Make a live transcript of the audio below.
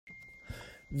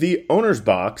The Owner's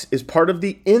Box is part of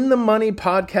the In the Money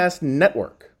Podcast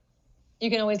Network. You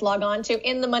can always log on to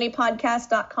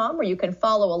inthemoneypodcast.com where you can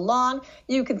follow along.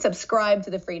 You can subscribe to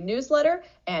the free newsletter.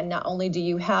 And not only do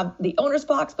you have the Owner's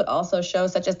Box, but also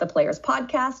shows such as the Players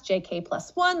Podcast, JK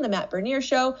Plus One, the Matt Bernier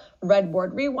Show,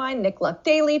 Redboard Rewind, Nick Luck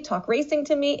Daily, Talk Racing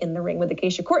to Me, In the Ring with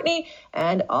Acacia Courtney,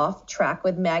 and Off Track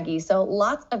with Maggie. So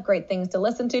lots of great things to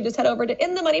listen to. Just head over to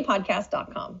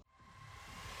inthemoneypodcast.com.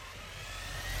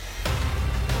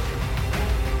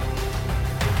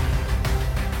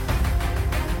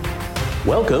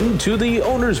 Welcome to the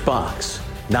Owner's Box.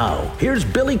 Now, here's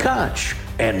Billy Koch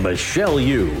and Michelle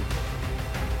Yu.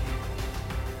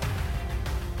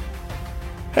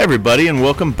 Hey everybody, and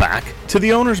welcome back to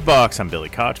the Owner's Box. I'm Billy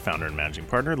Koch, founder and managing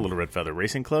partner of Little Red Feather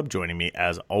Racing Club. Joining me,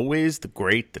 as always, the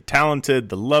great, the talented,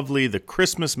 the lovely, the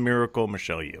Christmas miracle,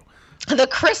 Michelle Yu. The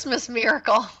Christmas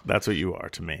miracle. That's what you are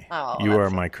to me. Oh, you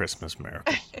are my Christmas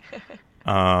miracle.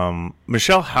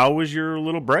 Michelle, how was your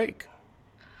little break?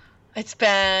 It's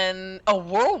been a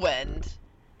whirlwind,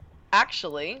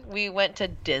 actually. We went to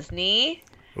Disney,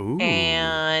 Ooh.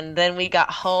 and then we got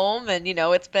home, and, you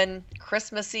know, it's been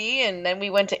Christmassy, and then we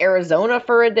went to Arizona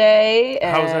for a day.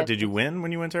 How was that? Did you win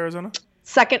when you went to Arizona?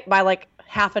 Second by, like,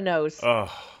 half a nose.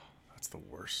 Oh, that's the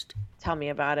worst. Tell me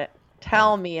about it.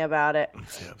 Tell me about it.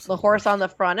 Yeah, The horse on the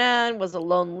front end was a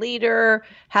lone leader,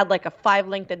 had like a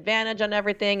 5-length advantage on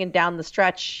everything, and down the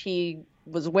stretch, he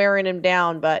was wearing him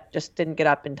down, but just didn't get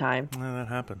up in time. Yeah, that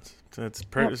happens. It's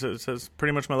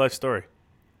pretty much my life story.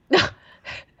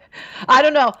 I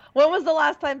don't know. When was the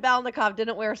last time Balnikov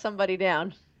didn't wear somebody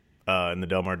down? In the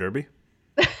Del Mar Derby?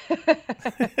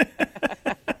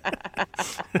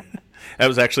 That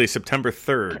was actually September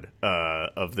 3rd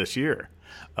of this year.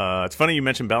 It's funny you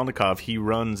mentioned Balnikov. He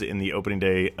runs in the opening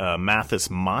day Mathis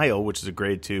Mile, which is a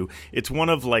grade 2. It's one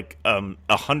of like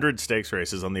 100 stakes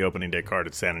races on the opening day card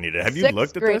at Santa Anita. Have you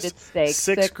looked at this?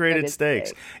 Six graded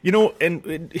stakes. You know,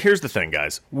 and here's the thing,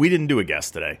 guys. We didn't do a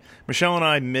guest today. Michelle and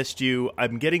I missed you.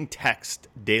 I'm getting text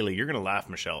daily. You're going to laugh,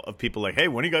 Michelle, of people like, hey,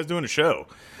 when are you guys doing a show?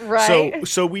 Right.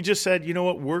 So we just said, you know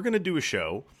what? We're going to do a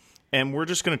show. And we're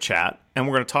just going to chat, and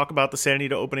we're going to talk about the Santa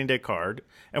Anita opening day card,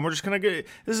 and we're just going to get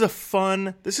 –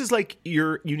 this is like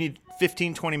you need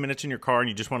 15, 20 minutes in your car, and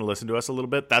you just want to listen to us a little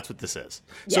bit. That's what this is.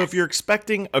 Yes. So if you're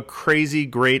expecting a crazy,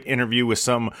 great interview with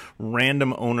some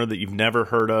random owner that you've never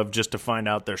heard of just to find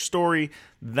out their story,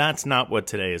 that's not what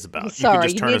today is about. Sorry,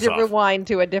 you need to rewind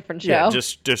to a different show. Yeah,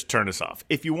 just turn us off.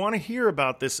 If you want to hear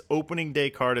about this opening day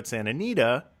card at Santa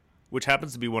Anita, which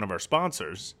happens to be one of our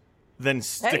sponsors – then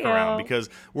stick around because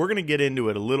we're going to get into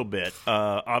it a little bit.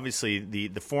 Obviously,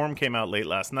 the form came out late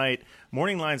last night.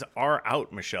 Morning lines are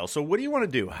out, Michelle. So what do you want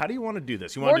to do? How do you want to do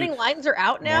this? Morning lines are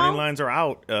out now? Morning lines are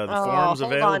out. The form's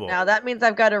available. Hold on now. That means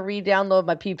I've got to re-download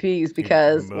my PPs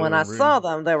because when I saw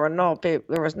them, there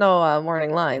was no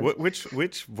morning lines.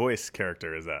 Which voice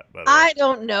character is that, by the way? I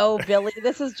don't know, Billy.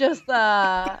 This is just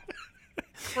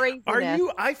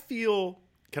craziness.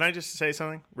 Can I just say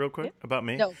something real quick about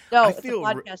me? No, it's a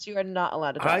podcast. You are not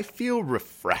allowed to talk. I feel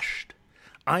refreshed.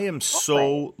 I am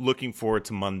so looking forward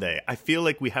to Monday. I feel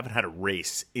like we haven't had a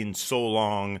race in so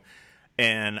long,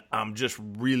 and I'm just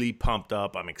really pumped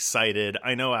up. I'm excited.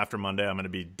 I know after Monday I'm going to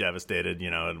be devastated,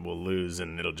 and we'll lose,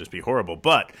 and it'll just be horrible.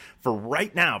 But for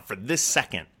right now, for this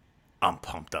second, I'm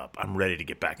pumped up. I'm ready to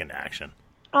get back into action.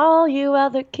 All you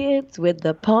other kids with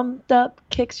the pumped up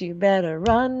kicks, you better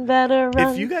run,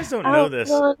 If you guys don't know this,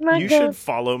 you should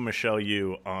follow Michelle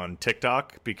Yu on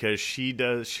TikTok because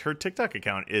her TikTok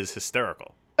account is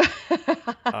hysterical.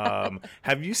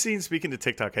 Speaking to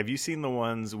TikTok, have you seen the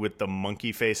ones with the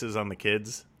monkey faces on the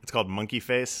kids? It's called Monkey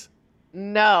Face.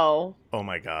 No. Oh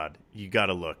my God. You got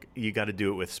to look. You got to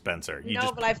do it with Spencer.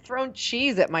 But I've thrown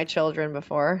cheese at my children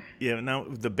before. Yeah, now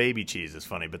the baby cheese is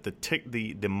funny, but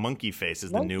the monkey face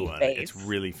is the new one. It's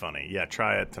really funny. Yeah,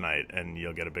 try it tonight and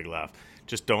you'll get a big laugh.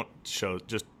 Just don't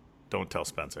tell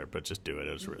Spencer, but just do it.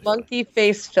 It was really monkey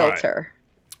face filter.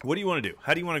 Right. What do you want to do?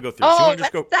 How do you want to go through this? You want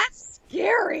to just that's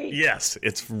scary. Yes,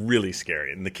 it's really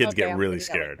scary, and the kids get really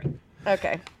scared.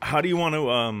 Okay. How do you want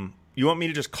to you want me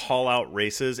to just call out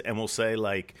races and we'll say,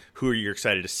 like, who are you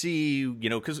excited to see?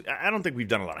 Because I don't think we've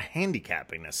done a lot of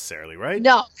handicapping necessarily, right?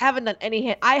 No, I haven't done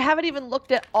any. I haven't even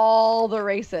looked at all the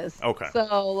races. Okay. So,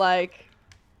 all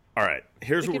right.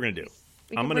 Here's what we're going to do.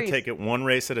 I'm going to take it one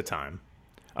race at a time.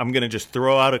 I'm going to just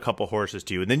throw out a couple horses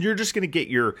to you, and then you're just going to get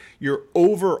your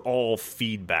overall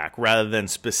feedback rather than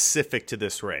specific to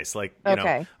this race. Like,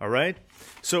 all right?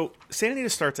 So Santa Anita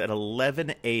starts at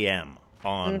 11 a.m.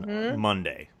 on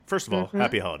Monday. First of all,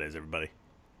 happy holidays, everybody.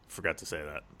 Forgot to say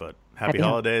that, but happy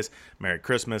holidays, Merry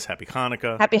Christmas, Happy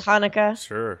Hanukkah. Happy Hanukkah.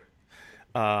 Sure.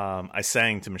 I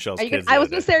sang to Michelle's kids. I was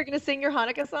going to say, are you going to sing your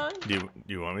Hanukkah song? Do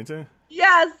you want me to?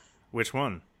 Yes. Which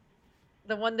one?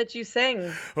 The one that you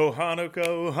sing. Oh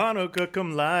Hanukkah,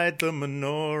 come light the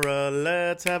menorah.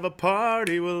 Let's have a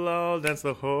party, we'll all dance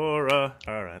the hora.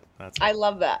 All right, that's it. I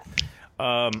love that.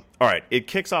 All right, it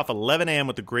kicks off 11 a.m.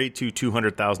 with the Grade 2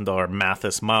 $200,000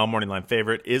 Mathis Mile Morning Line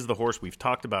favorite is the horse we've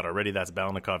talked about already. That's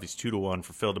Balnikov. He's 2-1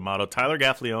 for Phil D'Amato. Tyler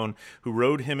Gaffalione, who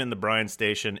rode him in the Bryan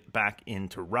Station, back in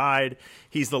to ride.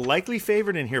 He's the likely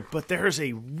favorite in here, but there's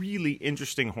a really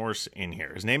interesting horse in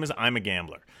here. His name is I'm a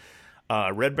Gambler.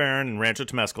 Red Baron and Rancho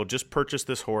Temescal just purchased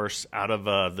this horse out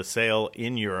of the sale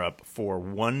in Europe for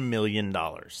 $1 million.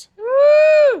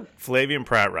 Woo! Flavian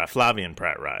Pratt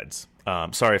rides.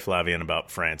 Sorry, Flavian,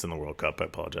 about France in the World Cup. I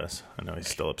apologize. I know he's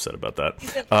still upset about that.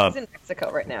 He's in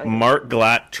Mexico right now. Mark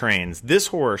Glatt trains. This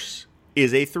horse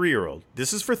is a 3-year-old.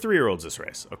 This is for 3-year-olds, this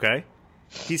race, okay?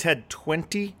 He's had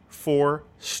 24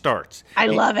 starts. I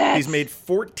love it. He's made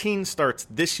 14 starts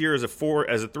this year as a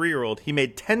 3-year-old. He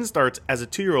made 10 starts as a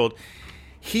 2-year-old.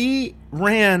 He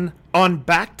ran on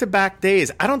back-to-back days.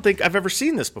 I don't think I've ever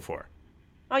seen this before.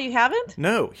 Oh, you haven't?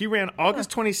 No. He ran August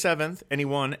 27th, and he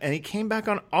won, and he came back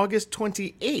on August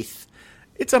 28th.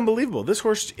 It's unbelievable. This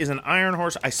horse is an iron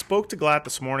horse. I spoke to Glatt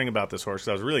this morning about this horse because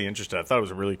I was really interested. I thought it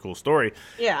was a really cool story.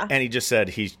 Yeah. And he just said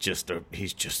he's just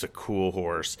a cool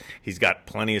horse. He's got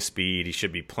plenty of speed. He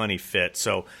should be plenty fit.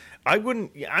 So I'm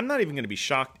not even going to be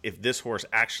shocked if this horse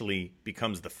actually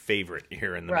becomes the favorite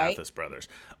here in the Mathis Brothers.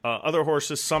 Other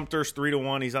horses, Sumter's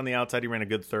 3-1. He's on the outside. He ran a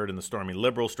good third in the Stormy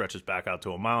Liberal, stretches back out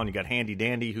to a mile. And you got Handy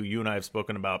Dandy, who you and I have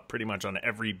spoken about pretty much on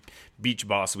every Beach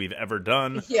Boss we've ever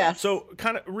done. Yes. So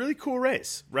kind of really cool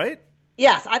race, right?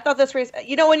 Yes, I thought this race,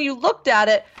 when you looked at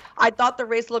it, I thought the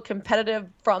race looked competitive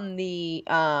from the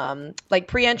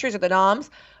pre-entries or the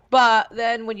noms. But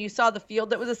then when you saw the field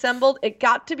that was assembled, it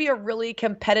got to be a really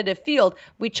competitive field.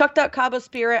 We chucked out Cabo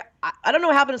Spirit. I don't know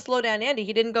what happened to Slow Down Andy.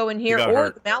 He didn't go in here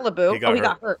or the Malibu. He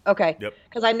got hurt. Okay. Yep.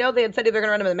 Because I know they had said they were going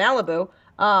to run him in the Malibu.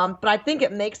 But I think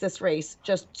it makes this race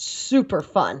just super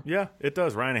fun. Yeah, it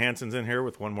does. Ryan Hansen's in here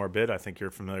with one more bid. I think you're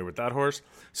familiar with that horse.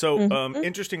 So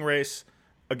interesting race.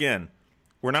 Again,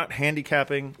 we're not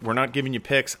handicapping. We're not giving you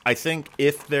picks. I think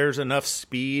if there's enough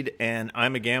speed and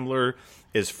I'm a Gambler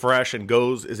is fresh and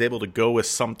is able to go with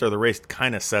Sumter, the race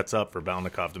kind of sets up for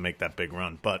Balnikov to make that big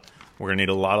run. But we're going to need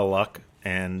a lot of luck,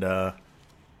 and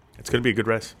it's going to be a good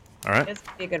race. All right? It's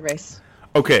going to be a good race.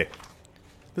 Okay.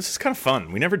 This is kind of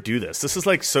fun. We never do this. This is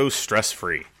like so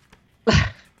stress-free. You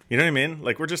know what I mean?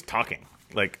 Like we're just talking.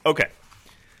 Like, okay.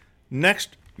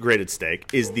 Next graded stake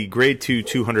is the Grade 2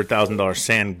 $200,000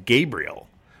 San Gabriel,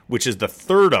 which is the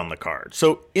third on the card.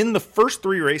 So in the first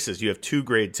 3 races, you have 2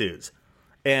 Grade 2s.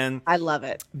 And I love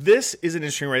it. This is an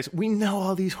interesting race. We know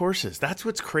all these horses. That's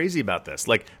what's crazy about this.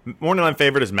 Like, Morning Line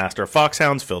favorite is Master of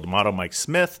Foxhounds, Phil D'Amato, Mike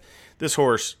Smith. This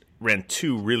horse ran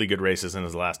 2 really good races in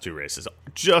his last 2 races.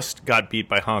 Just got beat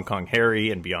by Hong Kong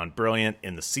Harry and Beyond Brilliant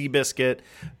in the Seabiscuit.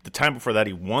 The time before that,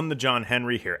 he won the John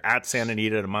Henry here at Santa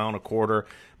Anita at 1.25 miles.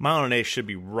 Mile and a should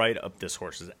be right up this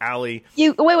horse's alley.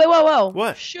 Whoa.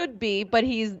 What? Should be, but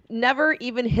he's never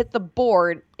even hit the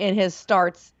board in his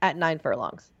starts at 9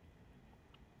 furlongs.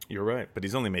 You're right, but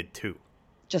he's only made 2.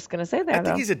 Just going to say that, I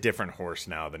think he's a different horse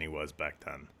now than he was back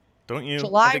then. Don't you?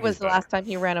 July was the last time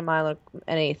he ran a mile and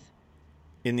 1/8.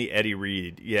 In the Eddie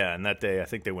Reed, yeah, and that day, I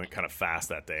think they went kind of fast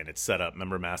that day, and it's set up.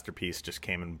 Remember, Masterpiece just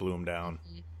came and blew him down.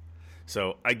 Mm-hmm.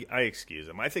 So I excuse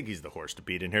him. I think he's the horse to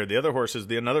beat in here. The other horse is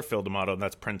another Phil D'Amato, and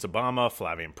that's Prince Obama,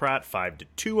 Flavian Pratt,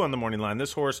 5-2 on the morning line.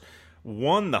 This horse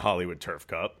won the Hollywood Turf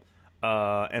Cup,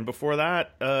 and before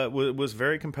that was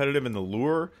very competitive in the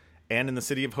Lure and in the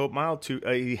City of Hope Mile.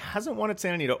 He hasn't won at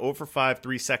Santa Anita, 0-for-5,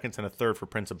 3 seconds and a third for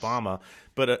Prince Obama,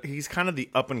 but he's kind of the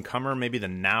up-and-comer, maybe the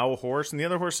now horse. And the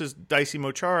other horse is Dicey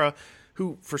Mochara,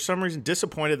 who for some reason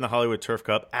disappointed in the Hollywood Turf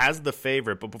Cup as the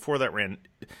favorite, but before that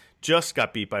just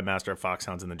got beat by Master of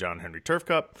Foxhounds in the John Henry Turf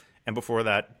Cup, and before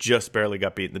that just barely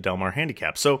got beat in the Del Mar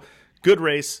Handicap. So good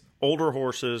race, older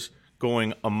horses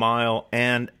going 1 mile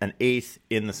and an 1/8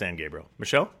 in the San Gabriel.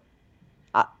 Michelle?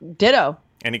 Ditto.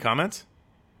 Any comments?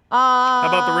 How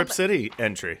about the Rip City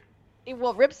entry?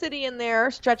 Well, Rip City in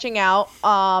there, stretching out.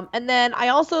 And then I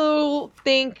also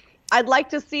think I'd like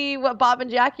to see what Bob and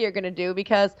Jackie are going to do,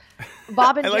 because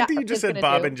Bob and I like that you just said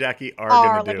Bob and Jackie are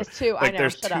going to do. Like it's 2. Like I know.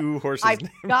 there's Shut 2 up. horses. I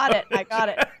got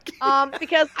it.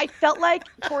 Because I felt like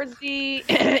towards the,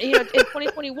 in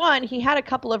 2021, he had a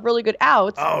couple of really good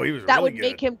outs. Oh, he was that really would good.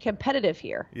 make him competitive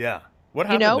here. Yeah. What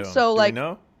happened to him? So Do like, we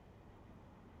know?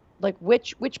 Like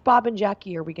which Bob and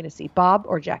Jackie are we going to see? Bob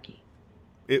or Jackie?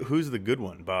 Who's the good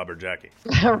one, Bob or Jackie?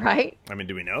 Right? I mean,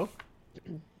 do we know?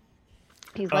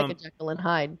 He's like a Jekyll and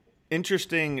Hyde.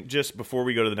 Interesting. Just before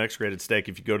we go to the next graded stake,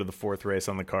 if you go to the fourth race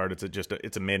on the card,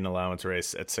 it's a maiden allowance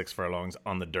race at 6 furlongs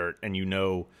on the dirt, and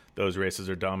those races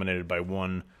are dominated by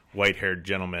one white-haired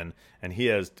gentleman, and he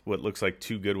has what looks like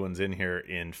two good ones in here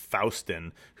in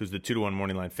Faustin, who's the 2-1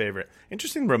 morning line favorite.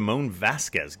 Interesting, Ramon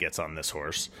Vasquez gets on this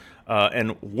horse.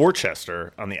 And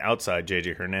Worcester on the outside,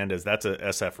 JJ Hernandez, that's a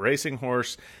SF racing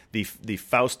horse. The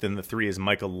Faustin, the 3 is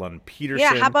Michael Lund Peterson.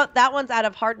 Yeah, how about that one's out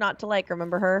of Hard Not to Like,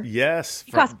 remember her? Yes.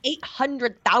 She cost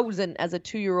 $800,000 as a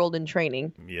 2-year-old in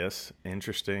training. Yes,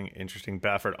 interesting.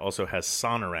 Baffert also has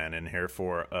Sonoran in here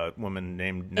for a woman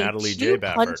named Natalie J.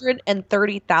 Baffert.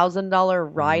 $230,000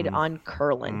 ride on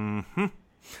Curlin.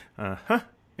 Mm-hmm.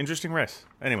 Interesting race.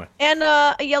 Anyway. And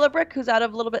a Yellow Brick who's out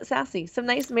of A Little Bit Sassy. Some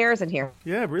nice mares in here.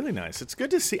 Yeah, really nice. It's good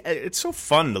to see. It's so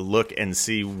fun to look and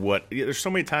see there's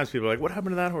so many times people are like, what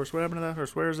happened to that horse? What happened to that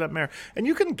horse? Where is that mare? And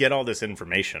you can get all this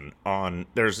information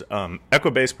there's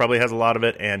Equibase probably has a lot of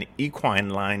it, and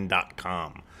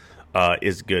equineline.com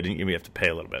is good. And you have to pay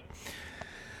a little bit.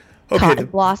 Okay, Cotton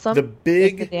Blossom the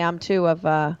big is the dam too of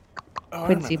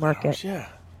Quincy Market. Horse, yeah.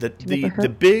 The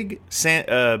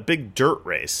big dirt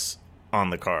race on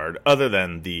the card, other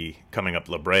than the coming up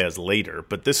La Brea's later,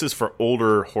 but this is for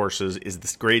older horses, is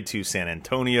this grade 2 San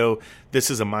Antonio.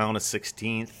 This is a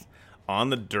 1/16 on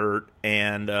the dirt,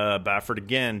 and Baffert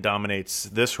again dominates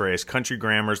this race. Country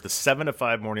Grammar's the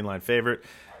 7-5 morning line favorite.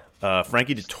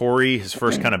 Frankie Dettori, his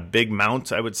first kind of big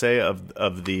mount, I would say, of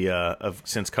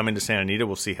since coming to Santa Anita.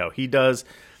 We'll see how he does.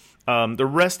 The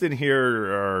rest in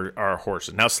here are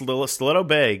horses. Now, Stiletto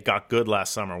Bay got good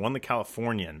last summer, won the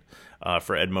Californian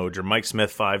for Ed Moger. Mike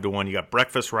Smith 5-1. You got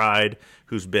Breakfast Ride,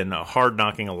 who's been a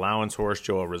hard-knocking allowance horse.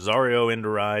 Joel Rosario in to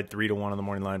ride 3-1 on the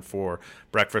morning line for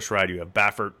Breakfast Ride. You have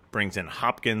Baffert brings in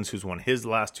Hopkins, who's won his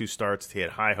last 2 starts. He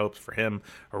had high hopes for him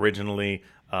originally,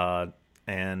 and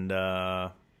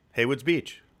Haywood's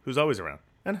Beach, who's always around,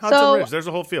 and Hudson Ridge. There's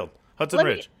a whole field. Hudson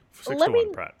Ridge.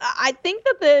 6-1 Pratt. I think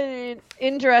that the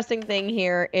interesting thing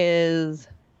here is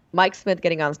Mike Smith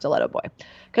getting on Stiletto Boy.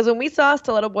 Because when we saw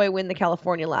Stiletto Boy win the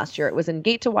California last year, it was in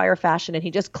gate-to-wire fashion, and he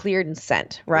just cleared and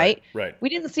sent, right? Right. We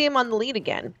didn't see him on the lead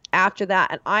again after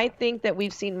that. And I think that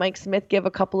we've seen Mike Smith give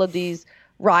a couple of these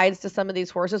rides to some of these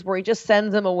horses where he just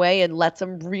sends them away and lets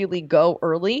them really go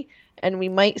early. And we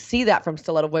might see that from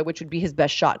Stiletto Boy, which would be his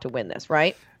best shot to win this,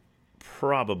 right?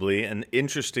 Probably, and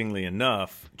interestingly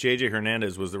enough, JJ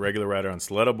Hernandez was the regular rider on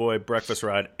Stiletto Boy, Breakfast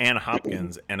Ride, and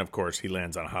Hopkins, and of course he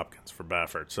lands on Hopkins for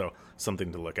Baffert, so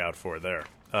something to look out for there.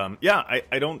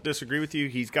 I don't disagree with you.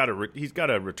 He's got to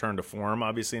return to form,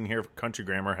 obviously, in here. Country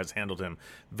Grammar has handled him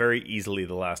very easily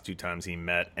the last 2 times he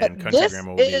met, and Country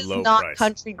Grammar will be low price. This is not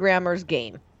Country Grammar's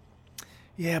game.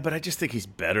 Yeah, but I just think he's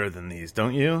better than these,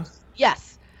 don't you?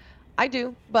 Yes, I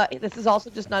do, but this is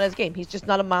also just not his game. He's just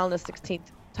not a 1/16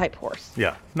 type horse.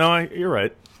 Yeah. No, you're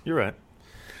right. You're right.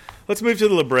 Let's move to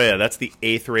the La Brea. That's the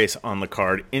 8th race on the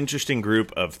card. Interesting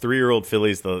group of 3-year-old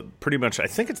fillies. Pretty much, I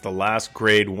think it's the last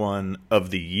grade 1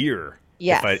 of the year.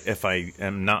 Yes. If I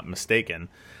am not mistaken.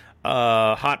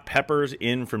 Hot Peppers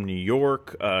in from New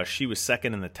York. She was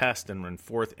second in the test and ran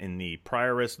 4th in the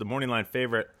prior race. The morning line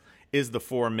favorite is the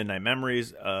 4 Midnight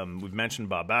Memories. We've mentioned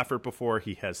Bob Baffert before.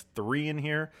 He has 3 in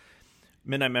here.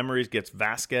 Midnight Memories gets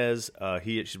Vasquez.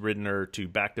 He's ridden her to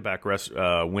back-to-back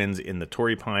wins in the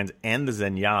Torrey Pines and the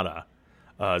Zenyatta.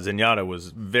 Zenyatta was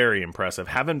very impressive.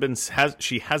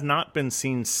 She has not been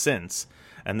seen since,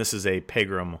 and this is a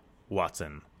Pegram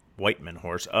Watson Whiteman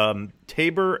horse.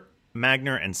 Tabor,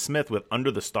 Magner, and Smith with Under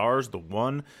the Stars, the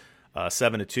 1,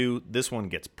 7-2. This one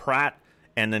gets Pratt.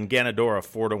 And then Ganadora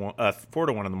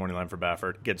 4-1 in the morning line for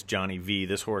Baffert gets Johnny V.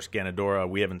 This horse Ganadora,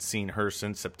 we haven't seen her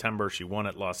since September. She won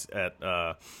at Los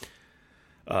Al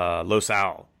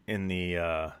in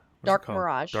the Dark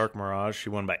Mirage. Dark Mirage. She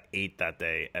won by 8 that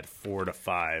day at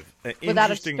 4-5.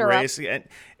 Interesting race. And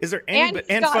is there any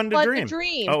and Fun to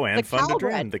Dream? Oh, and Fun to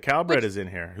Dream. The Calbred is in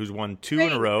here, who's won 2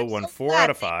 in a row, won 4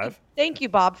 out of 5. Thank you,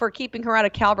 Bob, for keeping her out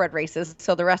of Calbred races,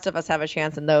 so the rest of us have a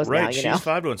chance in those now. Right, she's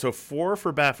 5-1. So 4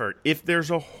 for Baffert. If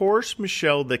there's a horse,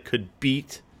 Michelle, that could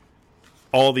beat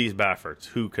all these Bafferts,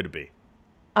 who could it be?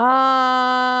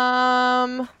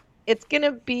 It's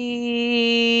gonna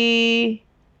be.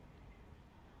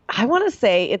 I want to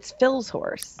say it's Phil's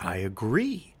horse. I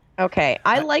agree. Okay,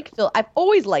 I like Phil. I've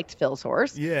always liked Phil's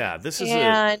horse. Yeah, this is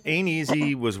Ain't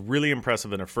Easy was really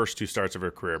impressive in her first 2 starts of her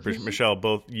career. Michelle,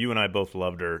 both you and I both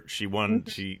loved her. She won.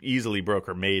 She easily broke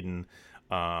her maiden,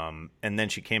 and then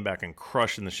she came back and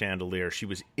crushed in the Chandelier. She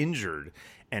was injured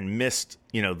and missed.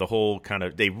 The whole kind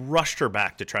of. They rushed her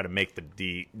back to try to make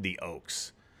the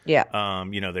Oaks. Yeah.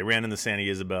 They ran in the Santa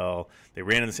Isabel. They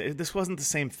ran in this wasn't the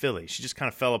same filly. She just kind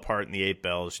of fell apart in the 8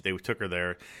 Bells. They took her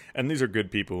there, and these are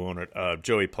good people who own it.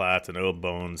 Joey Platt and Old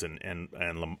Bones and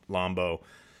Lombo.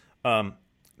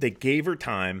 They gave her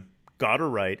time, got her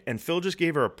right, and Phil just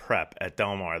gave her a prep at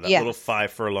Del Mar, that little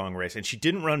 5 furlong race, and she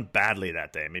didn't run badly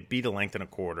that day. I mean, beat a length and a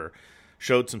quarter,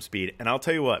 showed some speed, and I'll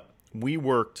tell you what, we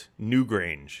worked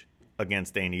Newgrange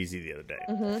against Dane Easy the other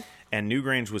day, and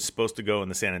Newgrange was supposed to go in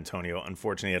the San Antonio.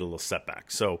 Unfortunately, had a little setback.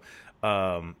 So,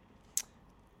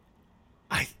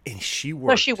 she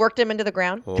worked. So she worked him into the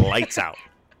ground. Lights out.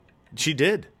 She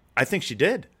did. I think she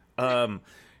did.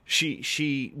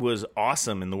 She was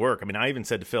awesome in the work. I mean, I even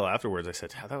said to Phil afterwards, I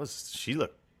said, she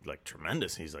looked like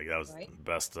tremendous. He's like, that was the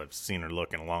best I've seen her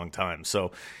look in a long time.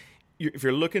 So if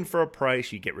you're looking for a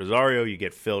price, you get Rosario, you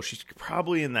get Phil. She's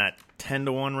probably in that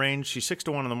 10-1 range. She's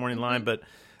 6-1 on the morning line, but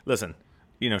listen,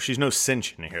 she's no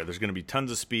cinch in here. There's going to be tons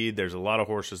of speed. There's a lot of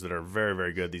horses that are very,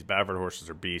 very good. These Baffert horses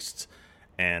are beasts,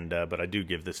 but I do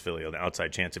give this filly an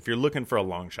outside chance if you're looking for a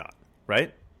long shot,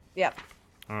 right? Yep.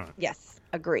 All right. Yes,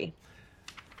 agree.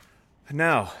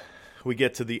 Now we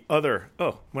get to the other.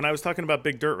 When I was talking about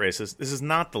big dirt races, this is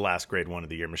not the last Grade 1 of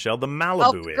the year, Michelle. The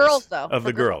Malibu is. Girls, though. Of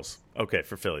the girls. Okay,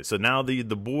 for fillies. So now the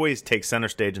boys take center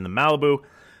stage in the Malibu.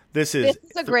 This is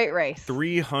a great race.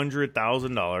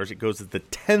 $300,000. It goes to the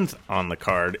 10th on the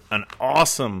card. An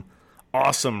awesome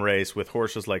race with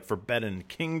horses like Forbidden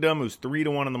Kingdom, who's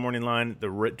 3-1 on the morning line.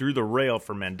 Drew the rail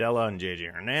for Mandela and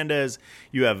JJ Hernandez.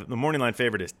 You have the morning line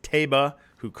favorite is Taba,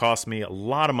 who cost me a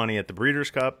lot of money at the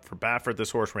Breeders' Cup. For Baffert, this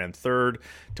horse ran 3rd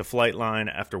to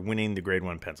Flightline after winning the Grade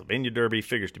 1 Pennsylvania Derby.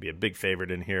 Figures to be a big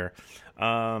favorite in here.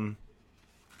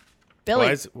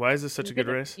 Billy, why is this such a good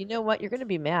race? You know what? You're going to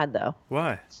be mad, though.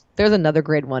 Why? There's another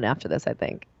Grade 1 after this, I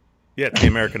think. Yeah, the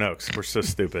American Oaks. We're so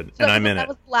stupid, and I'm in it. That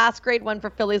was the last Grade 1 for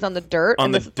fillies on the dirt,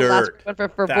 and this is the last Grade 1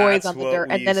 for boys on the dirt,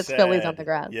 and then it's fillies on the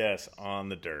grass. Yes, on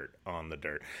the dirt.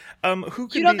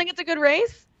 You don't think it's a good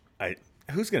race?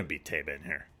 Who's going to beat Taba in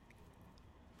here?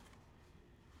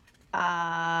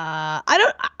 I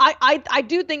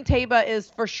do think Taba is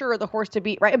for sure the horse to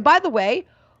beat, right? And by the way,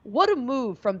 what a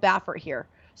move from Baffert here.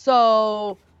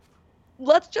 So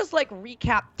let's just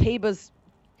recap Taba's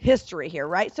history here,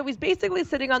 right? So he's basically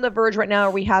sitting on the verge right now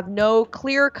where we have no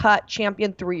clear-cut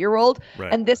champion 3-year-old,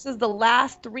 right. And this is the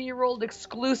last 3-year-old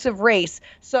exclusive race.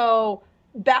 So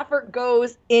Baffert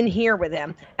goes in here with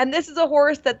him. And this is a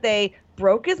horse that they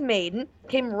broke his maiden,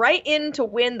 came right in to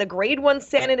win the Grade 1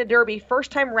 Santa Ana Derby,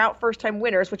 first-time route, first-time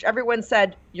winners, which everyone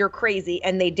said, you're crazy,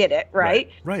 and they did it, right?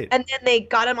 Right. And then they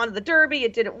got him onto the Derby.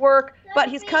 It didn't work, but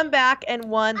he's come back and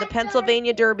won the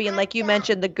Pennsylvania Derby, and like you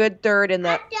mentioned, the good third in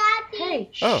the... Hey,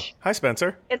 hi,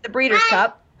 Spencer. In the Breeders'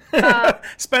 Cup.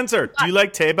 Spencer, do you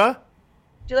like Taba?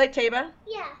 Do you like Taba?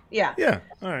 Yeah. Yeah.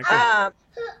 All right.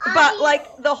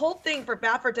 But the whole thing for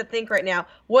Baffert to think right now,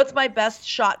 what's my best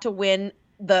shot to win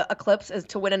the Eclipse is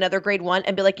to win another Grade 1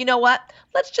 and be like, you know what?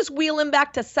 Let's just wheel him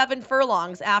back to 7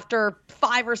 furlongs after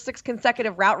 5 or 6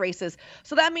 consecutive route races.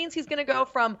 So that means he's going to go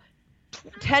from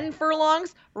 10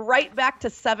 furlongs right back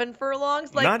to 7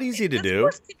 furlongs. Not easy to do.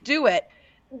 Horse can do it.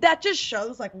 That just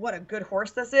shows what a good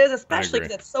horse this is, especially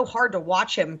because it's so hard to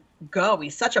watch him go.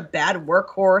 He's such a bad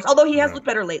workhorse, although he has looked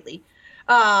better lately.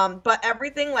 But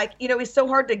everything he's so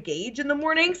hard to gauge in the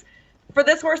mornings. For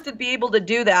this horse to be able to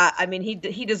do that, I mean,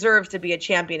 he deserves to be a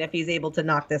champion if he's able to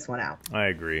knock this one out. I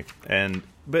agree.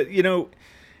 But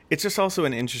it's just also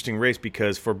an interesting race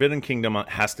because Forbidden Kingdom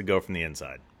has to go from the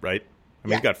inside, right? I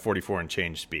mean, he's got 44 and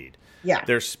change speed. Yeah.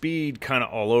 There's speed kind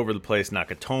of all over the place.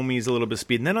 Nakatomi's a little bit of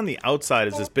speed. And then on the outside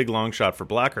is this big long shot for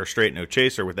Blacker, Straight No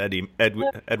Chaser with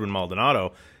Edwin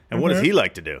Maldonado. And what does he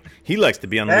like to do? He likes to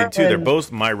be on the lead, too. They're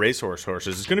both my racehorse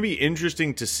horses. It's going to be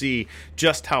interesting to see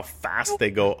just how fast they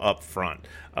go up front.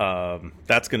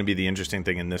 That's going to be the interesting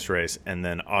thing in this race. And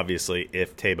then, obviously,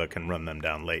 if Taba can run them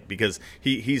down late. Because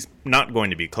he's not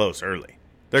going to be close early.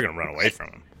 They're going to run away from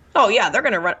him. Oh, yeah, they're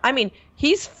going to run. I mean,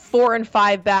 he's 4 and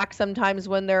 5 back sometimes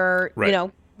when they're,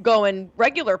 going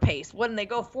regular pace. When they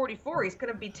go 44, he's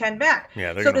going to be 10 back.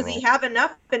 Yeah, so does he have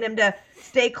enough in him to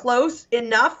stay close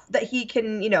enough that he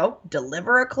can,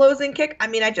 deliver a closing kick? I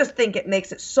mean, I just think it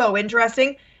makes it so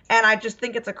interesting. And I just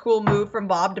think it's a cool move from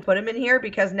Bob to put him in here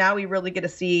because now we really get to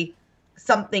see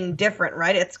something different,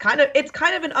 right? It's kind of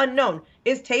an unknown.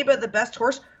 Is Taba the best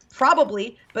horse?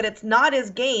 Probably, but it's not his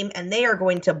game, and they are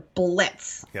going to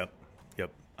blitz. Yep,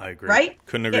 I agree. Right?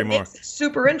 Couldn't agree more. Makes it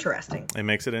super interesting. It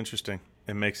makes it interesting.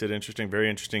 Very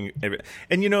interesting.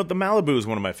 And the Malibu is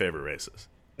one of my favorite races,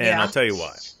 and I'll tell you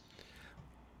why.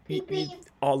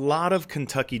 A lot of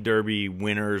Kentucky Derby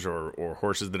winners or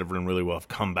horses that have run really well have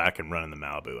come back and run in the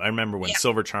Malibu. I remember when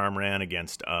Silver Charm ran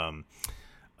against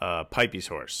Pipey's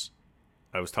horse.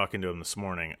 I was talking to him this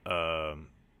morning.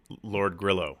 Lord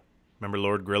Grillo. Remember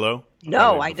Lord Grillo?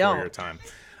 No, I Before don't. your time.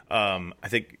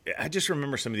 I just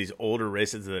remember some of these older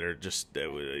races that are just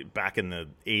back in the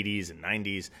 80s and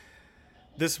 90s.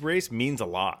 This race means a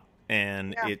lot.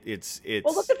 And it's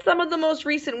well, look at some of the most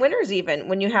recent winners. Even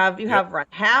when you have Run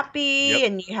Happy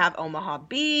and you have Omaha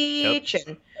Beach,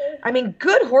 and I mean,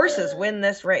 good horses win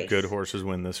this race. Good horses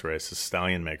win this race. A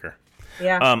Stallion Maker.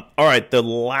 Yeah. All right. The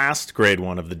last grade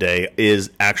one of the day is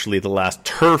actually the last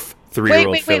turf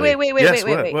 3-year-old filly.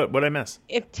 Wait. What did I miss?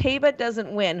 If Taba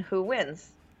doesn't win, who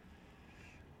wins?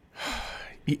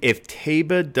 If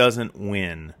Taba doesn't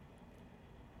win,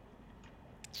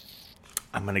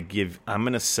 I'm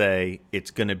gonna say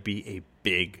it's gonna be a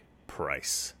big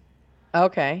price.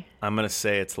 Okay. I'm gonna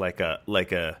say it's like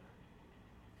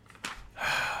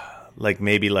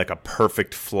maybe like a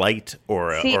Perfect Flight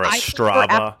or a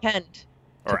Strava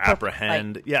or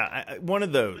Apprehend. Yeah, one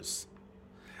of those.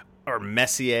 Or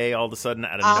Messier all of a sudden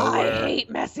out of nowhere. I hate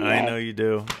Messier. I know you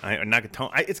do.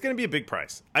 It's going to be a big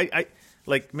price.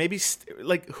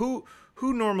 Who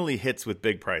normally hits with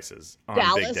big prices on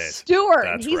Dallas big days? Stewart.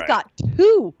 That's He's right. got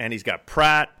 2. And he's got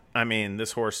Pratt. I mean,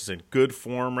 this horse is in good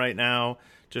form right now.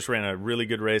 Just ran a really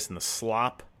good race in the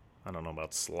Slop. I don't know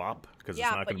about Slop because it's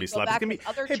not going to be Slop. It's going to be.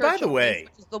 Hey, by the way,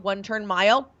 which is the 1-turn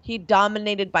mile, he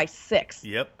dominated by 6.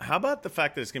 Yep. How about the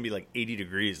fact that it's going to be like 80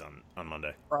 degrees on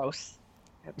Monday? Gross.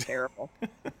 That's terrible.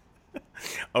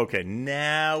 Okay,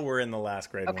 now we're in the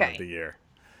last grade one of the year.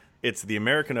 It's the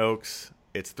American Oaks.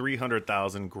 It's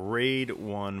 300,000, grade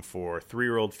 1 for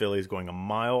 3-year-old fillies going 1.25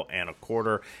 miles.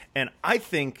 And I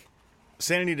think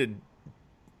Santa Anita,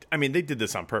 I mean, they did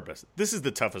this on purpose. This is the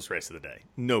toughest race of the day.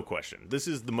 No question. This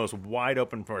is the most wide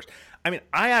open horse. I mean,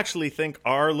 I actually think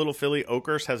our little filly,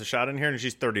 Oakhurst, has a shot in here, and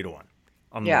she's 30-1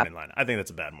 on the morning line. I think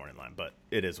that's a bad morning line, but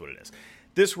it is what it is.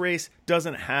 This race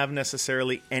doesn't have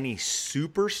necessarily any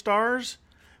superstars,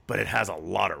 but it has a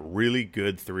lot of really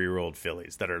good 3-year-old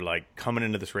fillies that are like coming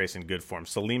into this race in good form.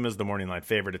 Salima's the morning line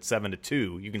favorite at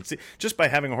 7-2. You can see just by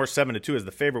having a horse 7-2 as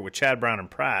the favorite with Chad Brown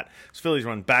and Pratt. This filly's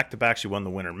run back to back. She won the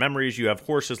Winter Memories. You have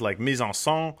horses like Mise en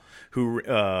Scène, who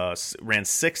ran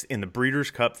 6th in the Breeders'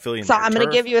 Cup filly. So I'm going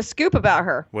to give you a scoop about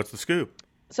her. What's the scoop?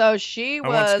 So she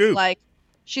was like.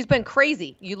 She's been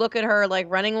crazy. You look at her like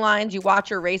running lines, you watch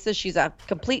her races, she's a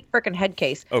complete freaking head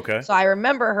case. Okay. So I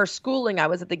remember her schooling. I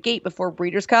was at the gate before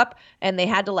Breeders' Cup, and they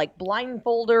had to like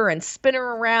blindfold her and spin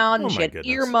her around, and she had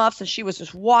earmuffs, and she was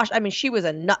just washed. I mean, she was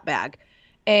a nutbag.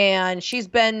 And she's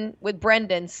been with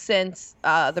Brendan since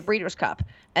the Breeders' Cup,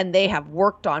 and they have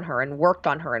worked on her and worked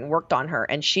on her and worked on her,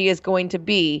 and she is going to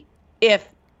be, if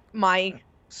my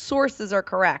sources are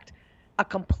correct, a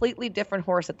completely different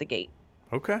horse at the gate.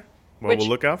 Okay. Well, we'll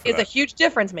look out for that. It's a huge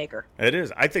difference maker. It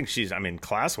is. I think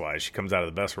class-wise, she comes out of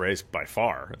the best race by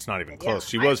far. It's not even close.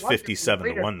 She was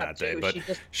 57-1 that day, but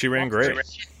she ran great.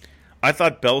 I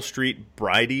thought Bell Street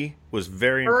Bridie was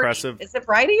very impressive. Is it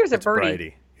Bridie or is it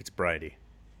Birdie? It's Bridie.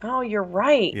 Oh, you're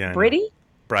right. Yeah, Bridie?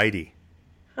 Bridie.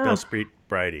 Bell Street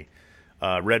Bridie.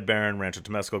 Red Baron, Rancho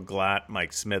Temesco, Glatt,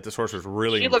 Mike Smith. This horse was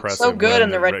really impressive. She looked so good in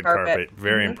the red carpet.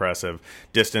 Very impressive.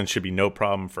 Distance should be no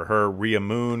problem for her. Rhea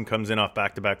Moon comes in off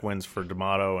back-to-back wins for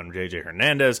D'Amato and J.J.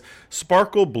 Hernandez.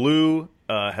 Sparkle Blue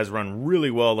has run really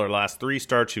well their last 3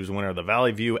 starts. She was winner of the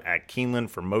Valley View at Keeneland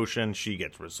for Motion. She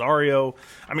gets Rosario.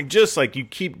 I mean, just like you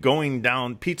keep going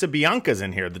down. Pizza Bianca's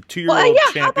in here, the 2-year-old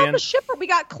champion. How about the shipper? We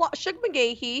got Shug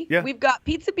McGahee. Yeah. We've got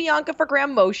Pizza Bianca for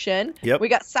Graham Motion. Yep. We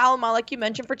got Salama, like you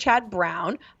mentioned, for Chad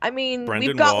Brown. I mean, Brendan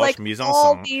we've got Walsh, like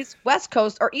all these West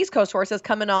Coast or East Coast horses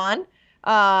coming on.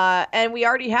 And we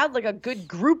already had like a good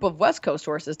group of West Coast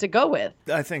horses to go with.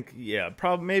 I think,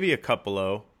 probably maybe a couple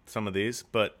below some of these,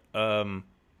 but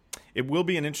it will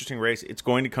be an interesting race. It's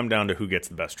going to come down to who gets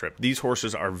the best trip. These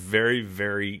horses are very,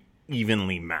 very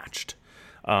evenly matched.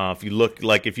 If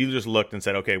you just looked and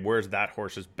said, okay, where's that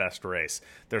horse's best race?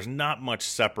 There's not much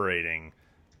separating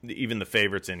even the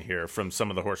favorites in here from some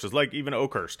of the horses, like even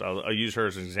Oakhurst. I'll use her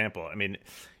as an example. I mean,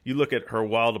 you look at her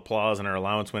Wild Applause and her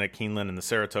allowance win at Keeneland and the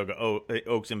Saratoga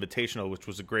Oaks Invitational, which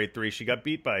was a grade 3. She got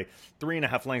beat by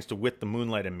 3.5 lengths to Wit the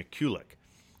Moonlight and McCulloch.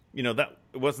 You know, that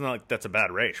it wasn't like that's a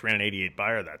bad race. She ran an 88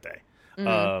 buyer that day.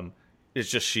 Mm-hmm. It's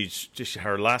just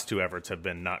her last 2 efforts have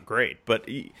been not great. But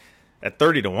at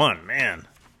 30-1, man,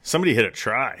 somebody hit a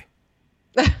try.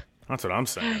 That's what I'm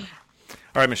saying.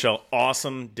 All right, Michelle,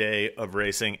 awesome day of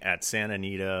racing at Santa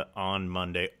Anita on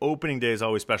Monday. Opening day is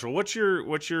always special. What's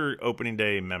your opening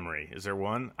day memory? Is there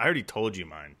one? I already told you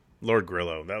mine. Lord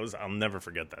Grillo. I'll never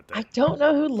forget that day. I don't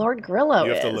know who Lord Grillo is.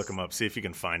 You have to look him up. See if you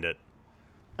can find it.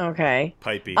 Okay.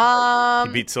 Pipey.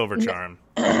 He beat Silver Charm.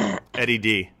 Eddie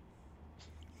D.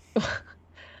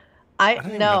 I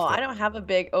don't have a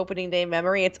big opening day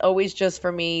memory. It's always just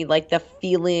for me like the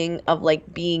feeling of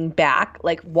like being back,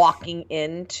 like walking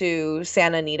into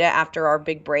Santa Anita after our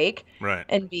big break, right,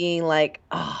 and being like,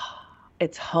 oh,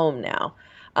 it's home now.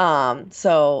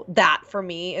 So that for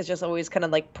me is just always kind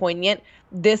of like poignant.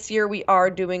 This year we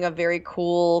are doing a very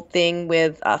cool thing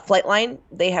with Flightline.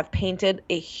 They have painted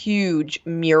a huge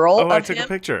mural. I took a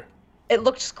picture. It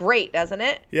looks great, doesn't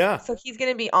it? Yeah. So he's going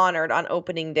to be honored on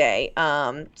opening day.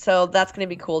 So that's going to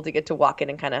be cool to get to walk in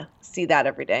and kind of see that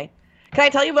every day. Can I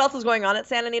tell you what else is going on at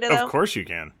Santa Anita, though? Of course you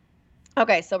can.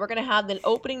 Okay, so we're going to have an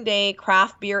opening day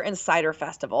craft beer and cider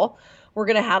festival. We're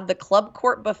going to have the Club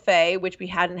Court Buffet, which we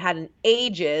hadn't had in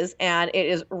ages, and it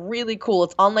is really cool.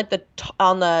 It's on like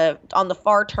on the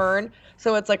far turn,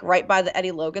 so it's like right by the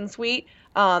Eddie Logan Suite.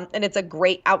 And it's a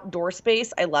great outdoor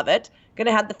space. I love it. Going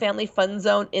to have the family fun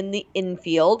zone in the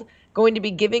infield. Going to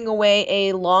be giving away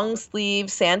a long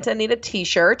sleeve Santa Anita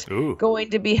t-shirt. Ooh. Going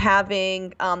to be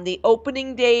having the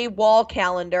opening day wall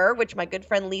calendar, which my good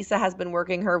friend Lisa has been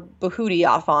working her bahootie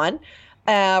off on.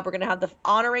 We're going to have the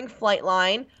honoring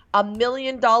Flightline, $1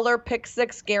 million pick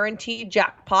six guarantee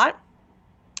jackpot,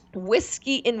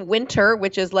 whiskey in winter,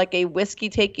 which is like a whiskey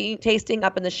tasting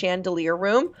up in the chandelier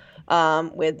room,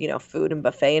 with food and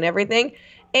buffet and everything.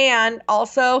 And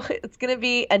also it's going to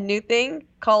be a new thing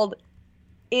called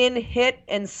hit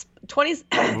and splits.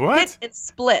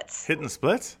 Hit and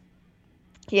splits?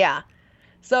 Yeah.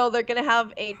 So they're going to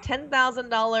have a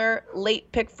 $10,000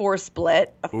 late pick four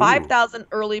split, a $5,000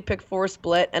 early pick four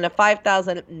split, and a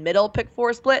 $5,000 middle pick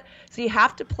four split. So you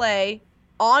have to play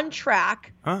on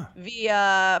track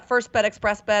via First Bet,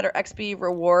 Express Bet, or XP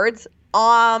Rewards.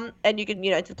 And you can,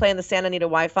 to play on the Santa Anita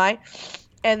Wi-Fi.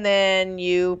 And then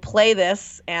you play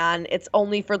this, and it's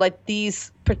only for like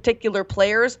these particular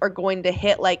players are going to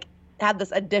have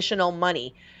this additional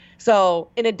money. So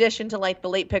in addition to like the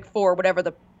late pick four, whatever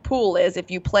the pool is,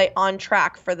 if you play on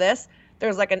track for this,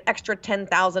 there's like an extra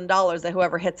 $10,000 that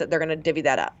whoever hits it, they're going to divvy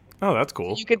that up. Oh, that's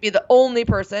cool. So you could be the only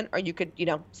person, or you could,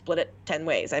 split it 10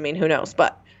 ways. I mean, who knows?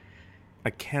 But I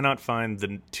cannot find the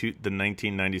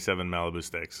 1997 Malibu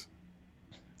Stakes.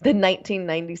 The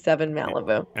 1997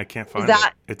 Malibu. I can't find it.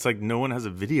 It's like no one has a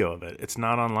video of it. It's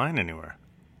not online anywhere.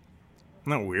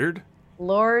 Isn't that weird?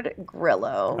 Lord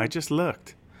Grillo. I just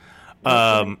looked.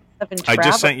 I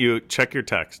just sent you. Check your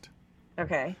text.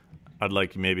 Okay. I'd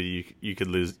like maybe you could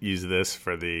use this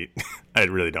for the. I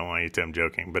really don't want you to. I'm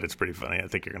joking, but it's pretty funny. I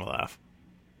think you're gonna laugh.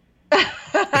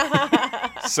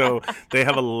 So they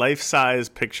have a life-size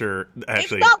picture.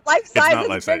 Actually, it's not life-size. It's not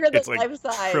life-size. Bigger than it's like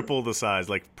life-size. Triple the size.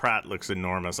 Like Pratt looks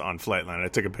enormous on Flightline. I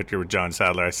took a picture with John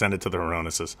Sadler. I sent it to the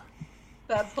Horoneses.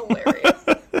 That's hilarious.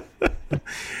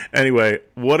 Anyway,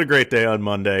 what a great day on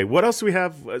Monday. What else do we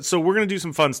have? So we're going to do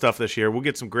some fun stuff this year. We'll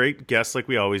get some great guests like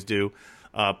we always do.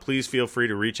 Please feel free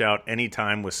to reach out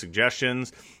anytime with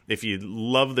suggestions. If you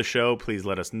love the show, please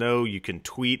let us know. You can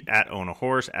tweet at Own a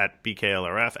Horse, at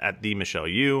BKLRF, at the Michelle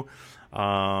Yu.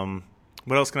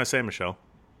 What else can I say, Michelle?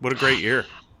 What a great year.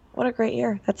 What a great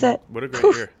year. That's it. What a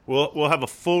great year. We'll have a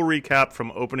full recap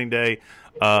from opening day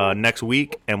next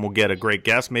week, and we'll get a great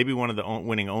guest, maybe one of the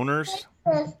winning owners.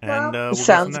 And we'll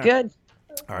sounds good.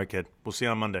 All right, kid. We'll see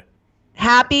you on Monday.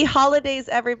 Happy holidays,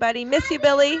 everybody. Miss you,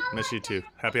 Billy. Miss you too.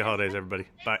 Happy holidays, everybody.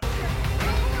 Bye.